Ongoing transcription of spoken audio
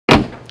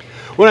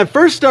When I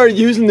first started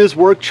using this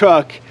work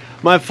truck,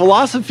 my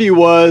philosophy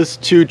was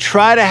to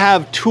try to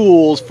have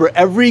tools for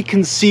every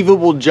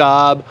conceivable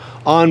job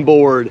on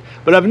board.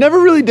 But I've never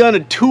really done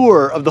a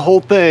tour of the whole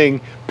thing,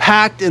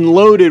 packed and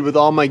loaded with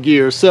all my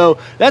gear. So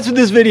that's what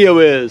this video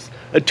is,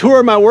 a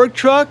tour of my work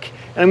truck.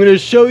 And I'm going to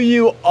show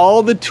you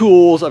all the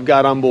tools I've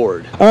got on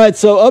board. All right,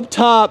 so up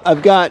top,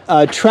 I've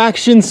got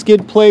traction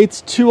skid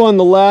plates, 2 on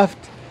the left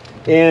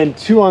and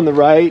 2 on the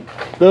right.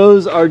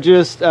 Those are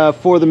just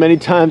for the many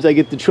times I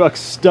get the truck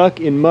stuck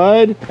in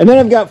mud. And then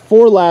I've got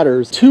 4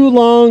 ladders, 2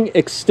 long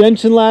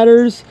extension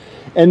ladders,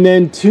 and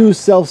then 2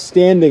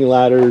 self-standing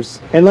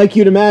ladders. And like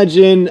you'd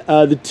imagine,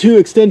 the 2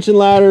 extension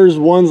ladders,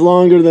 one's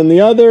longer than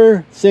the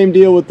other. Same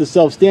deal with the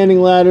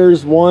self-standing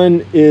ladders.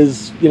 One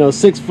is,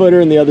 6-footer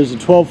and the other's a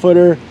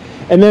 12-footer.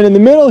 And then in the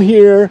middle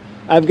here,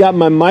 I've got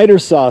my miter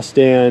saw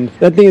stand.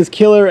 That thing is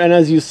killer, and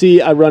as you see,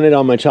 I run it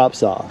on my chop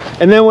saw.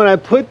 And then when I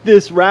put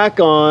this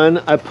rack on,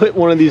 I put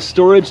one of these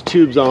storage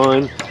tubes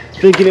on,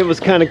 thinking it was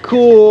kind of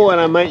cool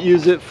and I might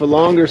use it for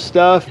longer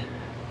stuff.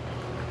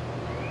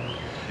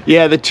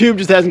 Yeah, the tube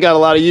just hasn't got a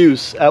lot of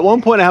use. At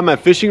one point I had my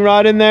fishing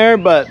rod in there,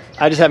 but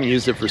I just haven't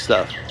used it for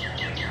stuff.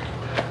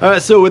 All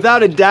right, so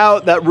without a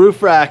doubt, that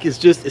roof rack is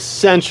just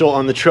essential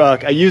on the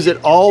truck. I use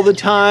it all the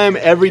time,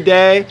 every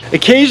day.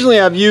 Occasionally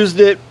I've used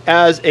it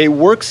as a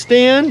work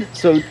stand,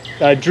 so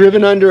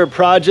driven under a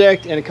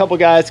project and a couple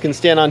guys can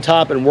stand on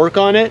top and work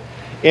on it.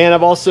 And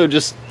I've also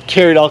just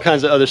carried all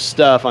kinds of other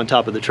stuff on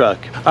top of the truck.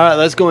 All right,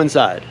 let's go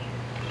inside.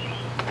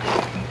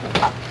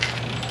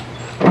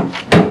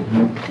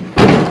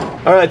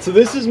 All right, so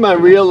this is my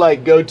real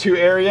go-to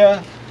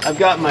area. I've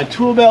got my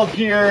tool belt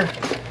here.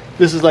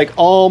 This is like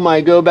all my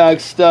go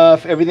bag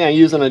stuff, everything I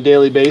use on a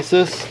daily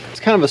basis. It's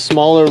kind of a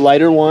smaller,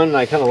 lighter one, and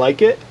I kind of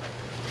like it.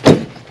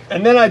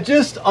 And then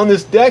on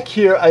this deck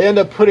here, I end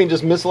up putting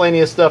just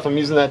miscellaneous stuff I'm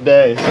using that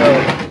day.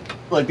 So,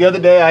 like the other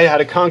day, I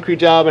had a concrete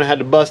job and I had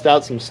to bust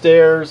out some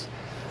stairs.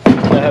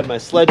 I had my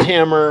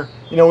sledgehammer.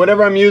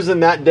 Whatever I'm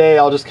using that day,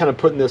 I'll just kind of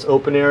put in this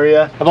open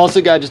area. I've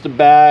also got just a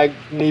bag,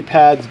 knee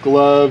pads,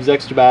 gloves,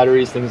 extra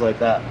batteries, things like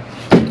that.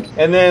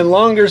 And then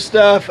longer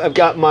stuff, I've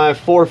got my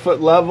 4-foot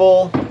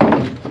level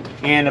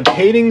and a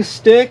painting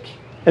stick.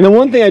 And the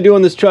one thing I do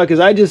on this truck is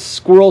I just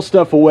squirrel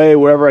stuff away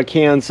wherever I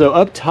can. So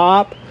up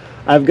top,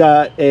 I've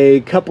got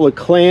a couple of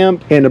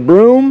clamps and a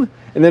broom.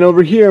 And then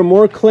over here,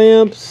 more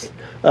clamps,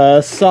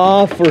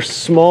 saw for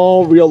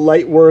small, real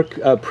light work,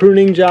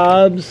 pruning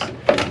jobs,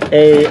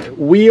 a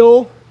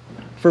wheel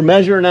for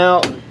measuring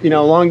out,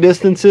 long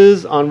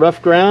distances on rough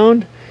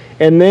ground.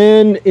 And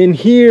then in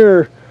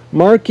here,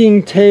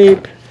 marking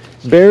tape,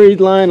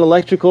 buried line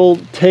electrical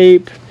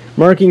tape,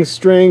 marking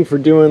string for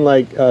doing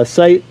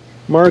site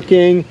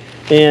marking,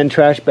 and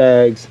trash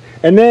bags.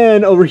 And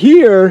then over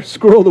here,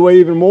 squirreled away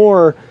even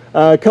more,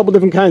 a couple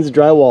different kinds of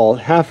drywall.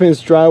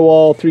 1/2-inch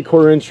drywall,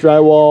 3/4-inch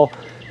drywall,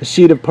 a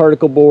sheet of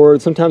particle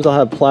board. Sometimes I'll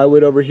have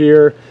plywood over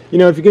here.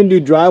 If you're gonna do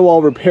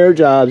drywall repair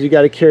jobs, you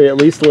gotta carry at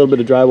least a little bit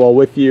of drywall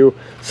with you.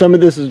 Some of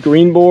this is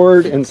green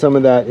board and some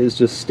of that is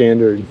just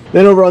standard.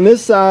 Then over on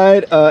this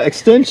side,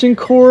 extension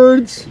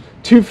cords,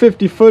 2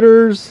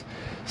 50-footers,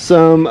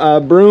 some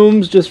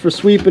brooms just for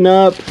sweeping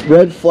up,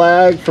 red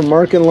flag for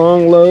marking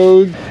long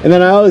loads, and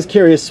then I always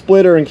carry a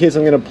splitter in case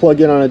I'm going to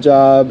plug in on a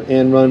job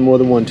and run more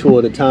than one tool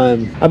at a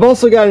time. I've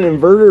also got an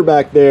inverter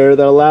back there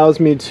that allows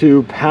me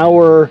to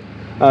power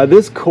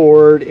this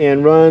cord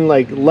and run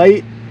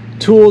light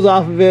tools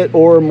off of it,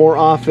 or more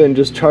often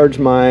just charge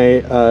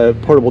my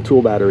portable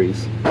tool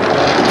batteries.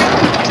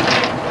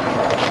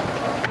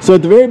 So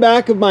at the very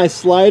back of my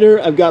slider,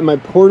 I've got my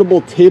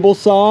portable table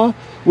saw,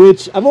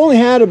 which I've only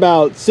had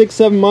about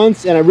 6-7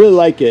 months, and I really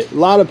like it. A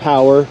lot of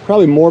power,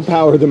 probably more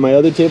power than my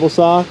other table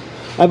saw.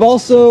 I've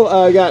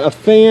also got a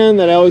fan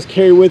that I always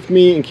carry with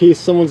me in case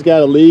someone's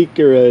got a leak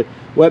or a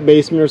wet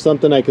basement or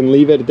something. I can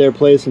leave it at their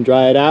place and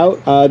dry it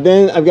out.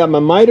 Then I've got my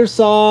miter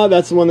saw.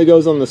 That's the one that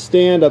goes on the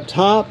stand up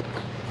top.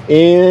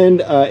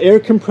 And air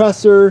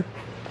compressor.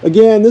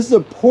 Again, this is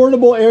a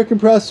portable air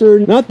compressor.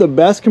 Not the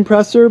best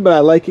compressor, but I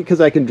like it because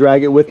I can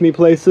drag it with me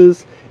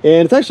places.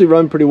 And it's actually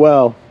run pretty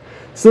well.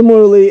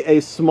 Similarly,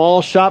 a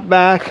small shop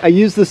vac. I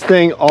use this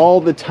thing all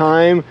the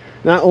time,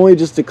 not only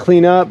just to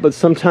clean up, but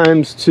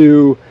sometimes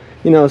to,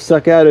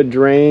 suck out a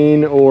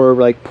drain or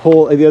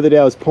pull. The other day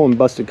I was pulling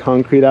busted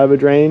concrete out of a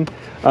drain.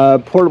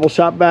 Portable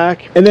shop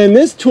vac. And then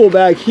this tool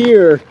bag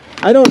here,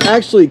 I don't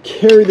actually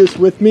carry this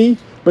with me,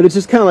 but it's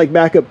just kind of like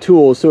backup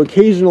tools. So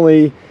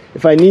occasionally,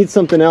 if I need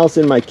something else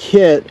in my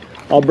kit,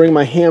 I'll bring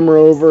my hammer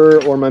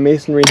over or my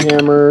masonry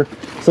hammer.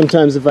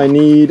 Sometimes if I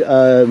need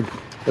a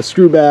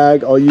screw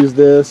bag, I'll use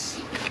this.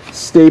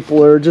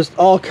 Stapler, just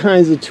all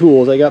kinds of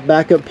tools. I got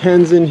backup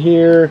pens in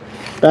here,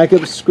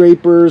 backup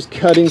scrapers,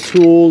 cutting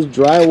tools,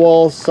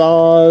 drywall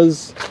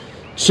saws,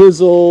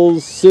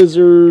 chisels,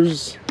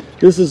 scissors.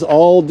 This is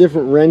all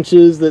different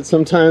wrenches that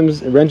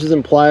wrenches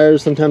and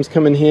pliers sometimes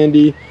come in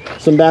handy.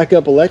 Some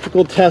backup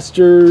electrical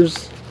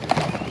testers.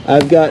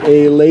 I've got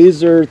a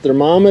laser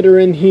thermometer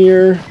in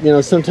here,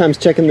 sometimes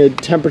checking the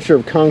temperature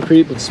of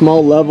concrete with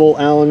small level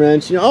Allen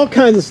wrench, all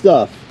kinds of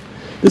stuff.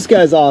 This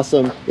guy's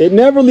awesome. It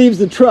never leaves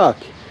the truck.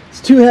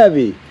 It's too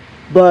heavy,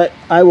 but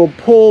I will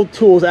pull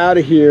tools out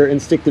of here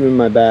and stick them in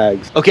my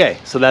bags. Okay,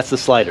 so that's the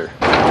slider.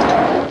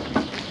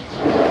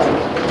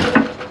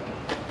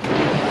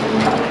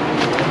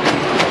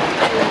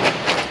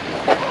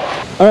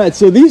 All right,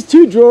 so these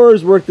two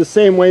drawers work the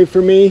same way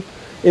for me.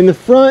 In the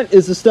front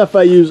is the stuff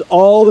I use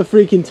all the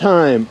freaking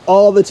time,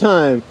 all the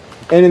time.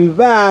 And in the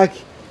back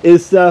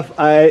is stuff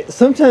I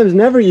sometimes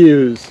never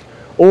use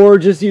or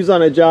just use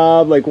on a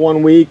job like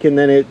 1 week and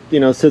then it, you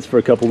know, sits for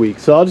a couple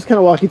weeks. So I'll just kind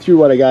of walk you through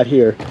what I got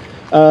here.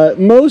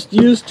 Most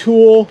used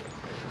tool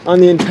on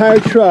the entire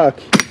truck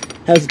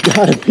has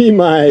got to be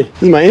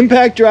this is my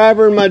impact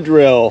driver and my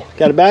drill.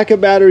 Got a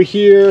backup battery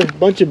here, a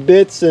bunch of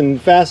bits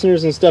and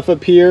fasteners and stuff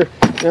up here.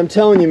 And I'm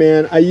telling you,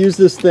 man, I use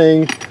this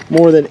thing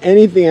more than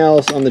anything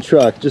else on the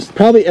truck. Just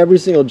probably every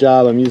single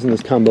job I'm using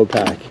this combo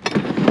pack.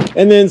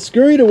 And then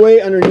scurried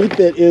away underneath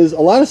it is a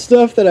lot of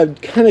stuff that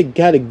I've kind of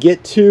got to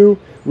get to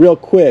real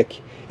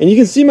quick. And you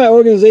can see my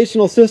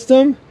organizational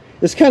system.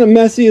 It's kind of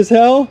messy as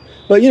hell,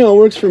 but you know, it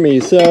works for me.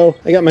 So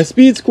I got my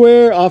speed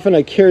square. Often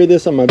I carry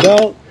this on my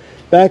belt.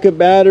 Backup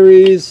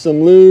batteries,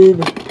 some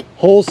lube,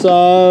 hole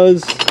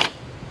saws,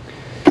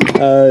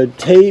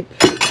 tape,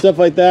 stuff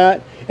like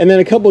that. And then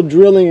a couple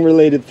drilling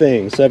related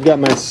things. So I've got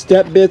my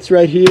step bits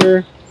right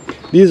here.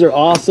 These are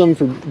awesome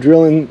for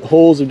drilling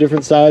holes of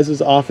different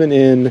sizes, often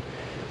in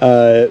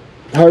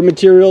hard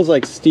materials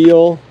like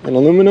steel and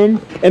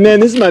aluminum. And then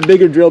this is my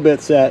bigger drill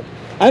bit set.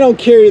 I don't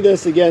carry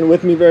this again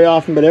with me very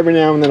often, but every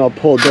now and then I'll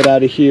pull a bit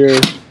out of here,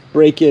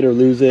 break it or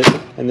lose it,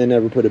 and then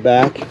never put it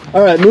back.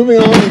 All right, moving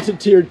on into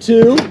tier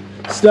 2.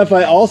 Stuff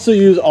I also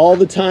use all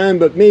the time,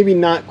 but maybe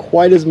not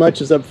quite as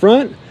much as up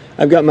front.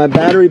 I've got my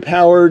battery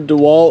powered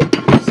DeWalt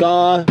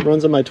saw,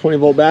 runs on my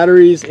 20-volt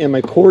batteries, and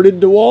my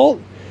corded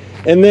DeWalt.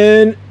 And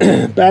then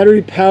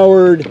battery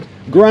powered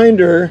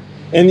grinder,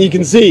 and you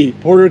can see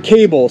Porter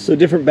cable, so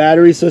different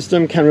battery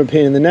system, kind of a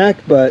pain in the neck,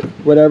 but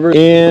whatever.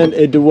 And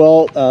a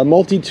DeWalt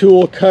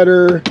multi-tool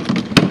cutter,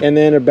 and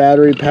then a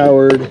battery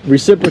powered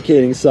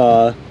reciprocating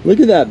saw. Look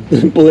at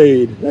that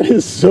blade, that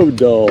is so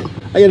dull.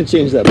 I gotta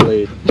change that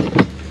blade.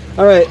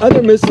 All right,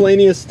 other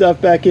miscellaneous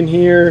stuff back in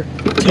here.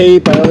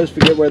 Tape, I always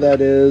forget where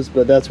that is,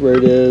 but that's where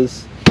it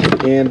is.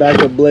 And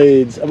backup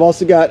blades. I've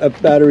also got a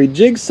battery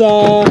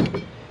jigsaw,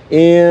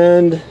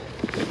 and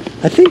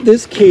I think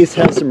this case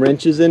has some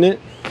wrenches in it.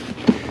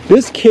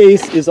 This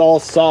case is all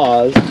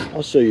saws.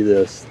 I'll show you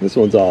this. This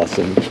one's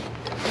awesome.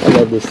 I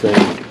love this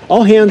thing.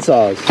 All hand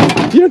saws.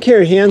 If you don't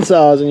carry hand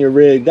saws in your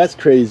rig, that's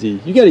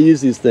crazy. You got to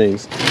use these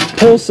things.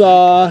 Pull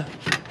saw,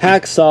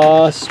 hack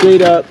saw,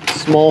 straight up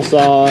small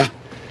saw,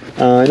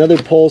 another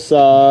pull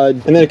saw,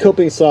 and then a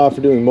coping saw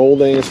for doing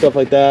molding and stuff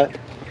like that.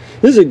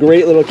 This is a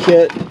great little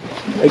kit.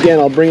 Again,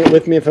 I'll bring it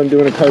with me if I'm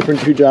doing a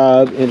carpentry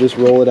job and just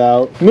roll it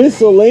out.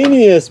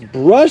 Miscellaneous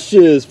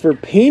brushes for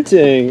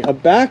painting, a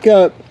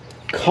backup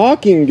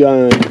caulking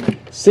gun,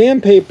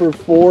 sandpaper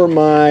for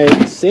my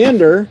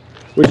sander,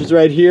 which is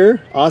right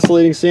here,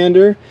 oscillating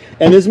sander,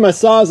 and this is my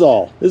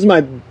Sawzall. This is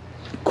my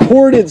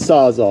corded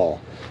Sawzall.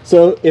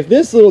 So if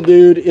this little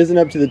dude isn't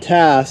up to the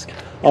task,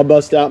 I'll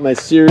bust out my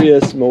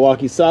serious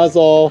Milwaukee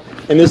Sawzall,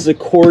 and this is a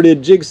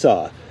corded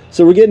jigsaw.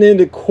 So we're getting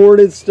into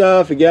corded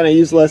stuff. Again, I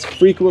use less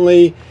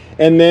frequently.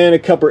 And then a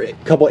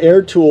couple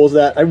air tools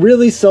that I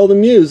really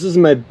seldom use. This is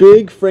my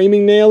big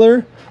framing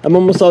nailer. I'm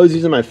almost always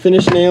using my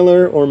finish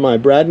nailer or my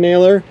brad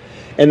nailer.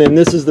 And then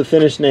this is the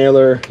finish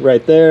nailer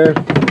right there.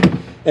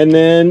 And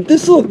then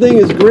this little thing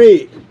is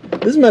great.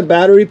 This is my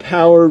battery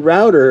powered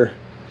router.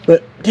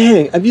 But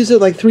dang, I've used it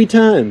like 3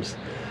 times.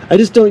 I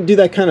just don't do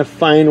that kind of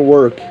fine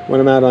work when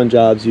I'm out on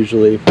jobs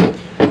usually.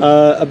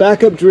 A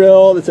backup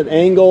drill. That's an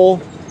angle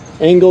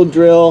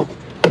drill.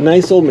 A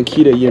nice old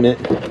Makita unit.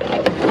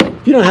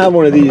 If you don't have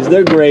one of these,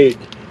 they're great.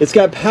 It's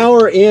got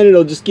power and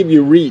it'll just give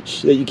you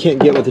reach that you can't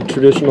get with a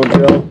traditional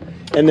drill.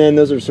 And then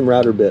those are some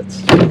router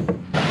bits.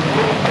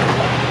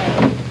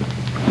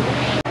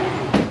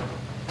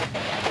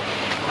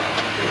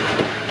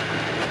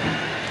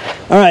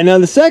 All right, now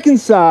the second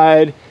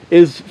side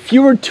is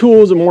fewer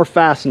tools and more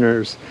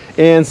fasteners.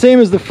 And same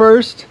as the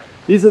first,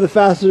 these are the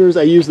fasteners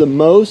I use the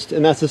most,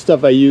 and that's the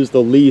stuff I use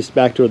the least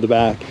back toward the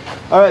back.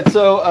 All right,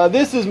 so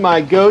this is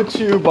my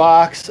go-to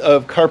box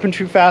of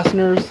carpentry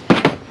fasteners.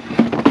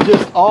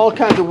 Just all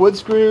kinds of wood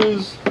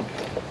screws,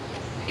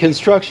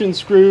 construction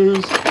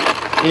screws,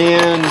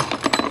 and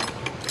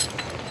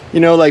you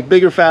know, like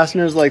bigger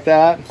fasteners like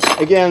that.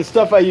 Again,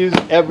 stuff I use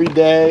every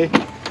day.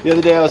 The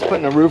other day I was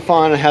putting a roof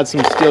on and had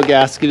some steel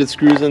gasketed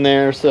screws in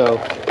there.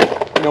 So,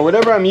 you know,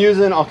 whatever I'm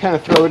using, I'll kind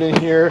of throw it in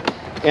here.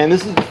 And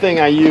this is the thing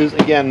I use,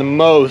 again, the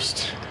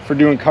most for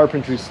doing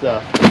carpentry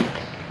stuff.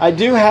 I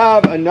do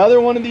have another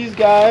one of these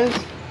guys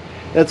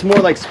that's more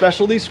like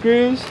specialty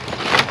screws.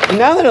 And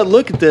now that I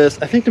look at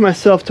this, I think to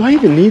myself, do I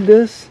even need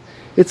this?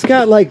 It's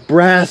got like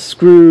brass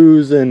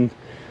screws and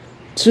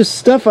just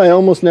stuff I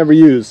almost never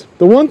use.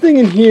 The one thing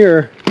in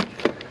here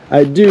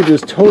I do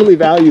just totally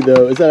value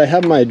though is that I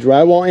have my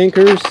drywall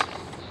anchors,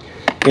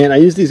 and I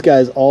use these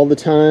guys all the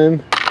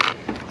time.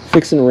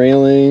 fixing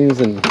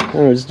railings and I don't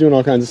know, just doing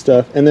all kinds of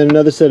stuff. And then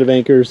another set of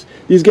anchors.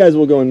 These guys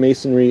will go in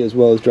masonry as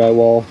well as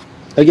drywall.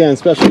 Again,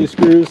 specialty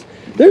screws.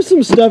 There's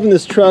some stuff in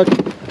this truck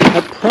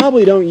I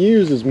probably don't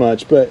use as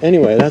much, but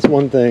anyway, that's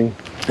one thing.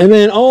 And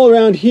then all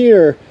around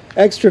here,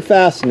 extra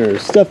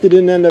fasteners, stuff that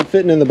didn't end up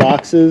fitting in the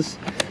boxes.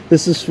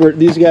 This is for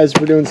these guys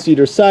for doing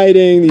cedar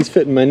siding. These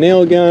fit in my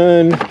nail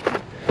gun.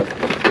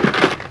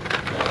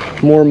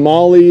 More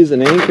mollies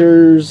and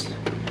anchors.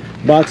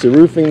 Box of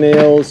roofing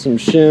nails, some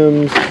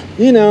shims,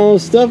 you know,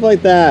 stuff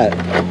like that.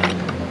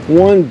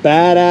 One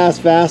badass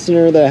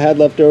fastener that I had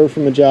left over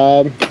from a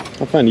job.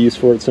 I'll find a use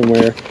for it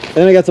somewhere. And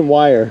then I got some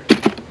wire.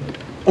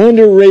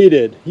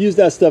 Underrated. Use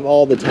that stuff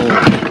all the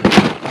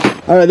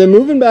time. All right, then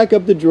moving back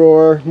up the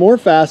drawer, more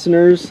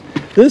fasteners.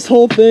 This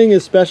whole thing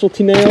is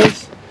specialty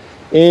nails.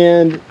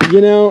 And, you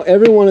know,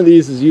 every one of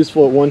these is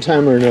useful at one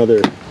time or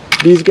another.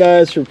 These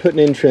guys for putting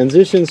in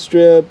transition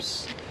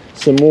strips,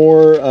 some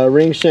more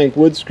ring shank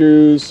wood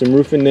screws, some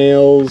roofing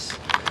nails,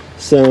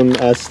 some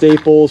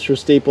staples for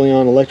stapling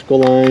on electrical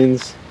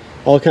lines,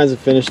 all kinds of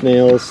finish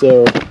nails.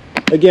 So,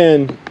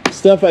 again,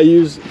 stuff I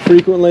use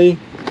frequently.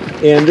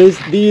 And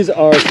these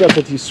are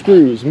specialty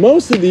screws.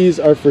 Most of these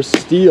are for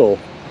steel.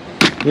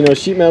 You know,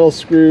 sheet metal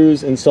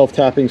screws and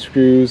self-tapping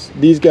screws.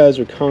 These guys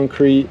are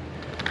concrete.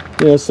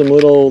 You know, some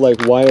little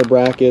like wire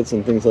brackets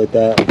and things like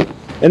that.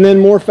 And then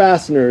more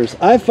fasteners.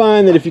 I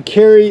find that if you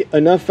carry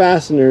enough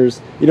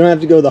fasteners, you don't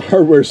have to go to the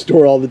hardware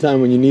store all the time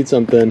when you need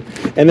something.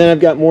 And then I've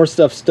got more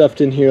stuff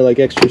stuffed in here like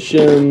extra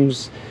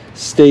shims,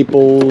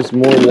 staples,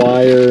 more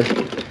wire.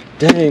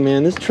 Dang,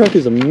 man, this truck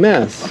is a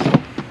mess.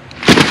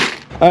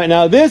 All right,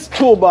 now this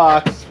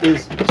toolbox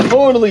is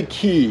totally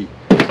key.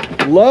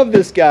 Love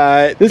this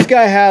guy. This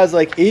guy has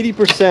like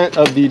 80%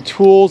 of the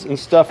tools and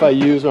stuff I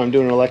use when I'm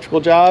doing an electrical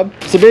job.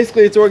 So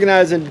basically it's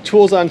organized into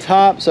tools on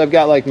top. So I've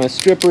got like my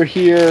stripper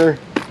here,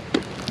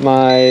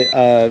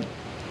 my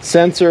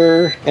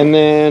sensor, and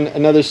then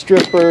another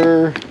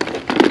stripper,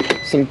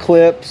 some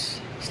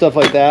clips, stuff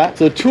like that.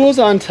 So tools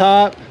on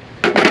top,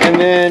 and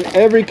then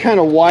every kind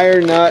of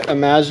wire nut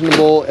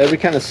imaginable, every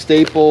kind of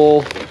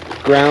staple,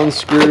 ground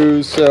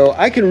screws. So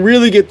I can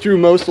really get through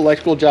most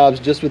electrical jobs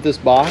just with this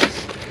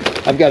box.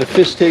 I've got a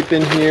fish tape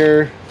in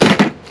here.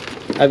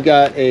 I've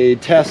got a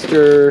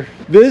tester.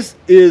 This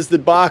is the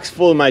box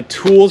full of my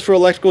tools for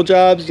electrical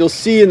jobs. You'll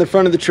see in the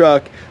front of the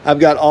truck, I've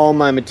got all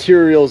my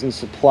materials and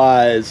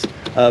supplies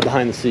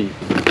behind the seat.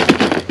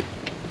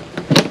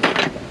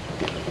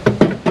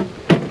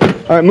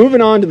 All right,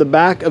 moving on to the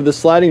back of the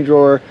sliding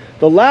drawer.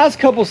 The last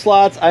couple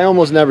slots, I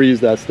almost never use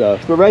that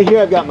stuff. But right here,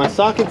 I've got my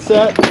socket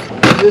set.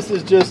 This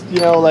is just, you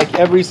know, like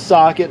every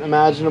socket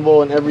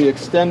imaginable and every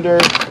extender.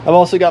 I've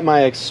also got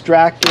my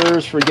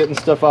extractors for getting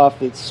stuff off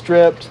that's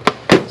stripped.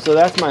 So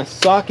that's my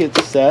socket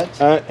set.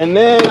 And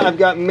then I've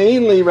got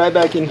mainly right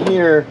back in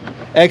here,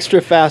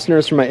 extra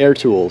fasteners for my air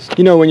tools.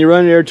 You know, when you're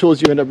running air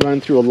tools, you end up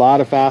running through a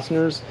lot of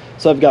fasteners.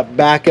 So I've got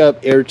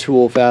backup air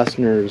tool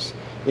fasteners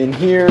in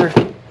here,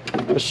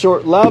 a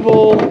short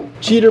level,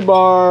 cheater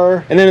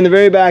bar, and then in the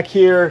very back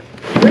here,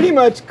 pretty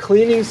much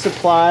cleaning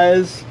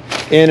supplies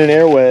and an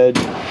air wedge.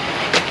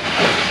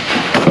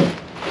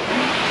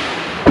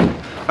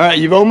 All right,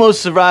 you've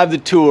almost survived the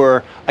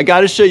tour. I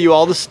got to show you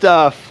all the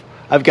stuff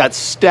I've got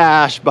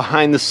stashed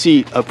behind the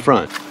seat up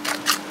front.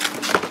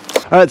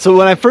 All right, so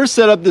when I first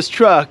set up this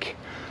truck,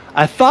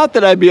 I thought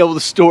that I'd be able to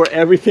store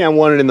everything I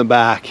wanted in the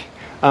back,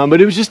 but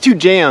it was just too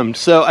jammed.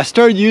 So I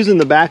started using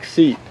the back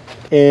seat,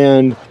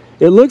 and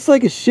it looks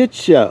like a shit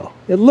show.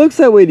 It looks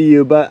that way to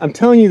you, but I'm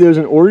telling you, there's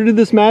an order to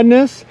this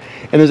madness,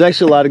 and there's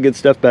actually a lot of good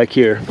stuff back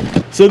here.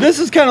 So this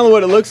is kind of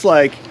what it looks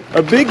like.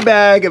 A big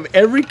bag of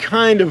every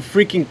kind of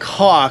freaking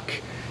caulk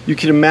you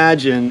can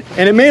imagine.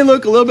 And it may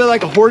look a little bit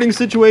like a hoarding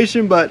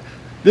situation, but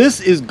this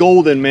is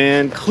golden,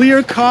 man.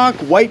 Clear caulk,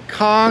 white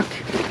caulk,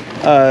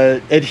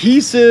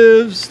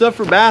 adhesives, stuff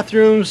for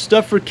bathrooms,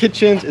 stuff for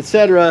kitchens,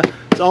 etc.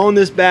 It's all in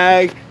this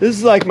bag. This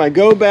is like my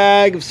go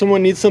bag. If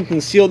someone needs something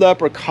sealed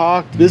up or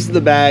caulked, this is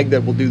the bag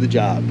that will do the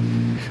job.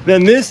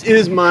 Then this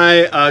is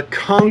my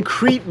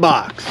concrete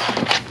box.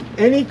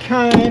 Any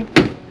kind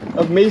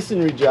of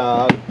masonry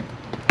job,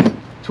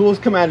 tools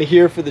come out of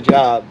here for the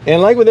job.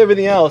 And like with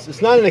everything else,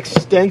 it's not an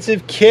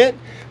extensive kit,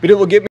 but it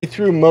will get me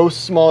through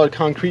most smaller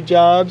concrete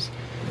jobs.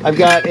 I've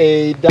got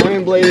a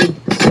diamond blade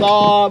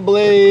saw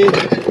blade.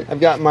 I've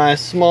got my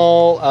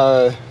small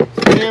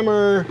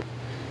hammer.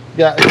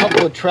 Got a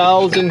couple of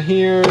trowels in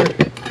here.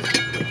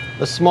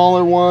 A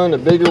smaller one, a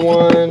bigger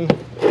one.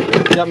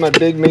 Got my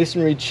big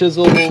masonry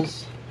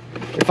chisels.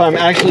 If I'm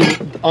actually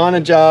on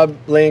a job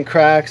laying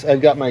cracks,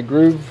 I've got my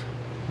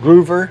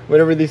groover,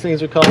 whatever these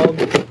things are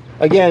called.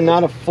 Again,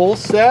 not a full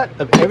set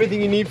of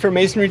everything you need for a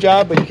masonry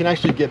job, but you can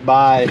actually get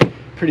by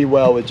pretty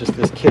well with just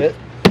this kit.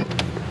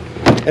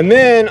 And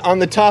then on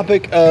the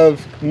topic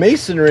of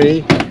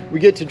masonry, we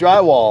get to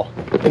drywall.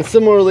 And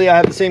similarly, I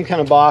have the same kind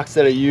of box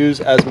that I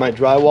use as my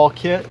drywall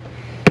kit.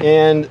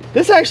 And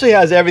this actually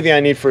has everything I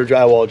need for a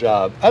drywall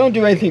job. I don't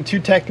do anything too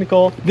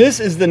technical.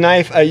 This is the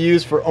knife I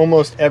use for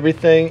almost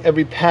everything,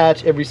 every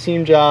patch, every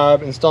seam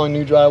job, installing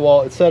new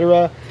drywall,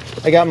 etc.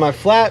 I got my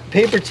flat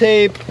paper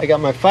tape, I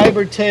got my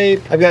fiber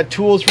tape, I've got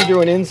tools for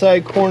doing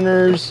inside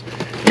corners,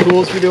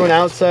 tools for doing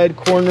outside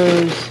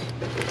corners.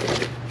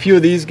 A few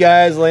of these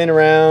guys laying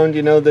around,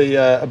 you know,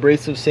 the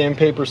abrasive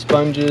sandpaper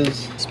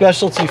sponges,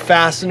 specialty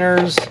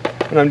fasteners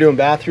when I'm doing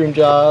bathroom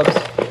jobs.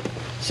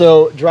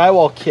 So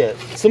drywall kit,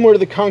 similar to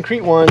the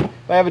concrete one.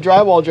 If I have a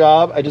drywall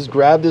job, I just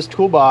grab this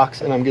toolbox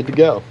and I'm good to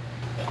go.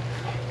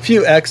 A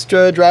few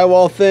extra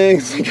drywall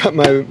things. I got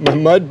my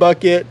mud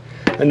bucket,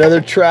 another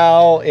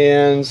trowel,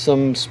 and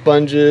some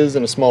sponges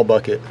and a small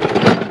bucket.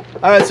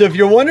 All right, so if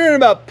you're wondering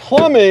about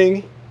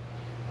plumbing,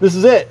 this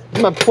is it. This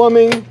is my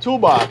plumbing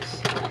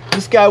toolbox.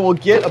 This guy will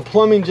get a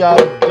plumbing job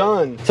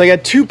done. So I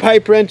got 2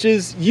 pipe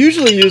wrenches.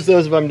 Usually use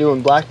those if I'm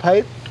doing black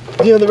pipe.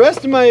 You know, the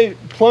rest of my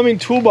plumbing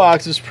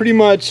toolbox is pretty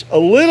much a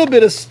little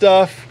bit of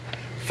stuff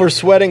for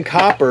sweating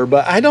copper,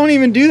 but I don't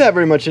even do that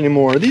very much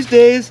anymore. These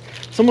days,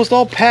 it's almost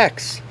all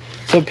PEX.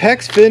 So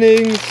PEX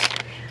fittings,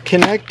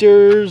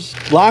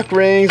 connectors, lock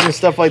rings, and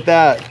stuff like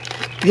that.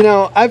 You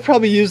know, I've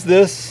probably used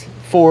this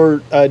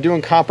for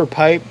doing copper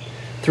pipe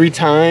 3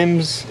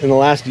 times in the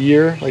last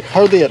year, like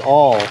hardly at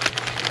all,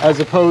 as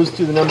opposed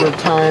to the number of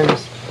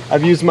times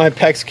I've used my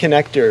PEX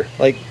connector,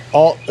 like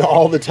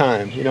all the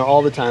time, you know,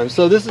 all the time.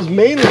 So this is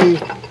mainly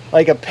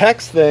like a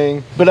PEX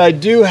thing, but I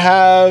do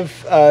have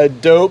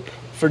dope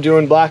for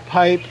doing black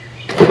pipe,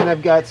 and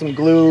I've got some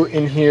glue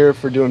in here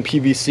for doing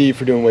PVC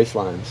for doing waste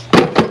lines.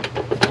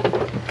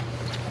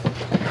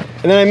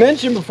 And then I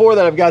mentioned before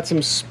that I've got some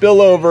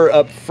spillover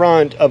up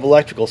front of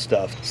electrical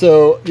stuff.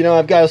 So, you know,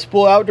 I've got a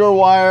spool outdoor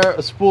wire,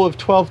 a spool of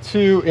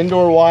 12-2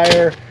 indoor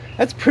wire.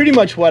 That's pretty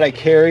much what I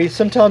carry.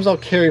 Sometimes I'll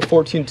carry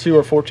 14-2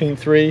 or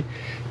 14-3,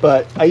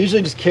 but I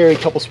usually just carry a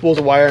couple spools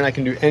of wire and I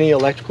can do any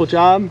electrical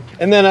job.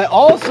 And then I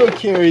also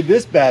carry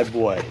this bad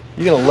boy.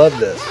 You're gonna love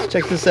this.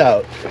 Check this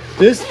out.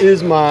 This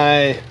is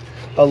my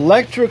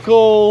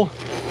electrical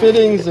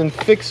fittings and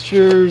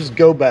fixtures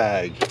go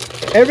bag.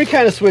 Every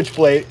kind of switch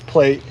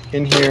plate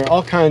in here,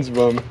 all kinds of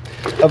them.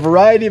 A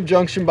variety of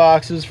junction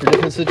boxes for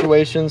different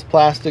situations,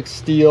 plastic,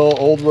 steel,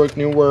 old work,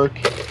 new work.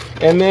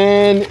 And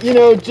then, you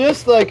know,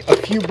 just like a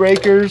few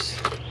breakers,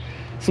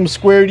 some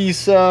square D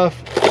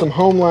stuff, some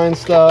home line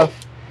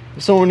stuff.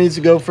 If someone needs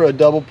to go for a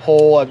double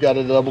pole, I've got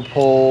a double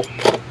pole.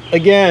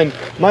 Again,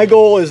 my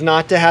goal is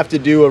not to have to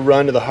do a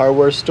run to the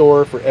hardware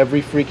store for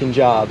every freaking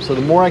job. So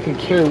the more I can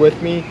carry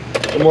with me,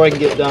 the more I can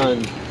get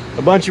done.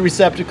 A bunch of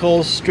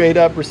receptacles, straight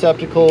up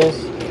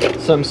receptacles,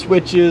 some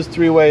switches,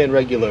 3-way and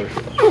regular.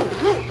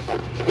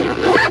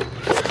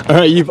 All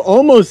right, you've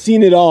almost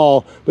seen it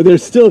all, but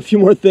there's still a few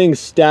more things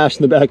stashed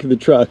in the back of the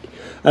truck.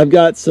 I've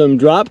got some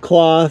drop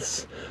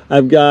cloths,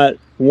 I've got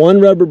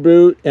 1 rubber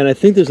boot, and I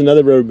think there's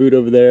another rubber boot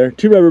over there,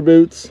 2 rubber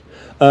boots.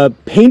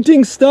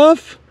 Painting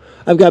stuff,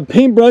 I've got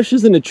paint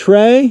brushes in a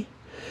tray,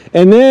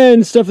 and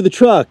then stuff for the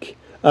truck.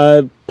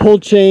 Pull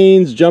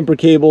chains, jumper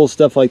cables,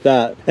 stuff like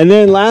that. And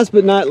then last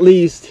but not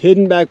least,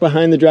 hidden back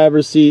behind the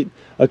driver's seat,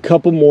 a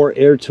couple more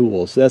air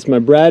tools. So that's my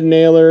brad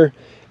nailer,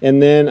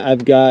 and then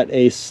I've got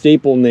a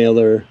staple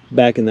nailer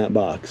back in that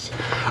box.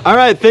 All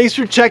right, thanks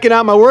for checking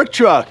out my work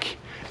truck.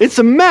 It's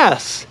a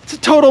mess. It's a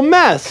total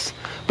mess.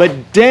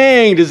 But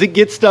dang, does it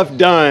get stuff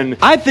done.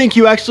 I think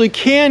you actually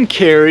can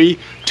carry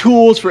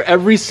tools for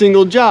every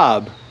single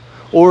job,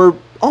 or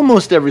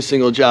almost every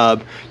single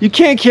job. You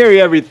can't carry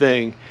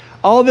everything.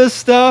 All this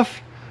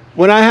stuff,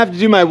 when I have to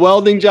do my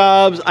welding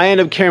jobs, I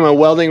end up carrying my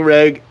welding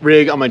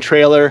rig on my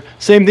trailer.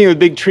 Same thing with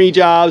big tree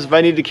jobs. If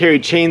I need to carry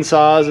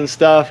chainsaws and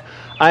stuff,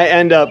 I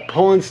end up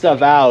pulling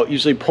stuff out,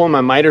 usually pulling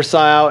my miter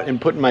saw out and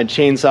putting my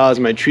chainsaws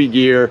and my tree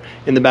gear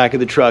in the back of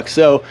the truck.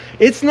 So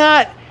it's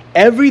not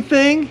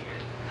everything.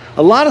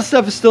 A lot of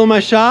stuff is still in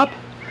my shop,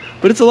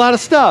 but it's a lot of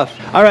stuff.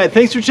 All right,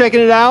 thanks for checking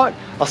it out.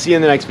 I'll see you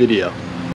in the next video.